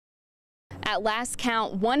At last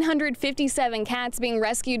count, 157 cats being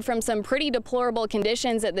rescued from some pretty deplorable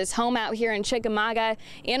conditions at this home out here in Chickamauga.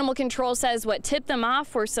 Animal Control says what tipped them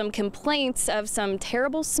off were some complaints of some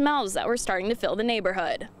terrible smells that were starting to fill the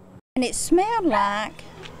neighborhood. And it smelled like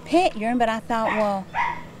pet urine, but I thought, well,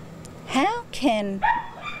 how can,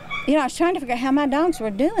 I was trying to figure out how my dogs were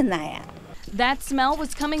doing that. That smell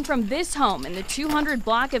was coming from this home in the 200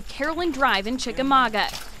 block of Carolyn Drive in Chickamauga.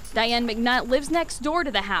 Diane McNutt lives next door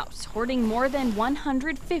to the house, hoarding more than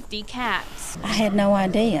 150 cats. I had no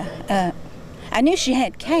idea. I knew she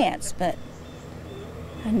had cats, but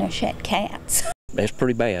I didn't know she had cats. That's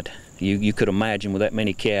pretty bad. You could imagine with that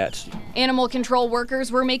many cats. Animal control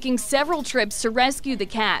workers were making several trips to rescue the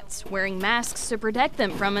cats, wearing masks to protect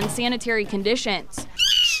them from unsanitary conditions.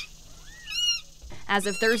 As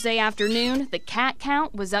of Thursday afternoon, the cat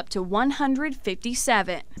count was up to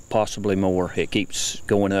 157. Possibly more. It keeps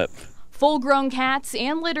going up. Full-grown cats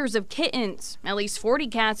and litters of kittens. At least 40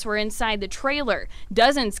 cats were inside the trailer,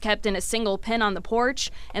 dozens kept in a single pen on the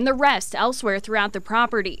porch, and the rest elsewhere throughout the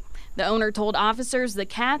property. The owner told officers the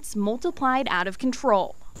cats multiplied out of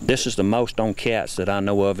control. This is the most on cats that I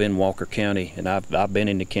know of in Walker County, and I've been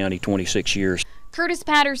in the county 26 years. Curtis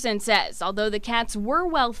Patterson says although the cats were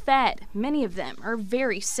well fed, many of them are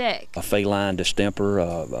very sick. A feline distemper,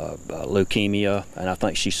 leukemia, and I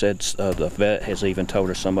think she said the vet has even told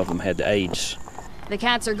her some of them had the AIDS. The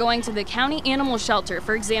cats are going to the county animal shelter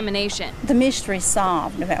for examination. The mystery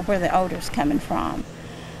solved about where the odor's coming from.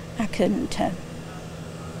 I couldn't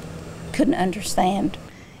understand.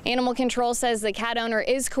 Animal Control says the cat owner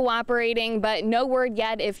is cooperating, but no word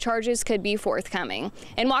yet if charges could be forthcoming.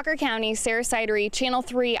 In Walker County, Sarah Sidery, Channel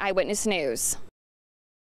 3 Eyewitness News.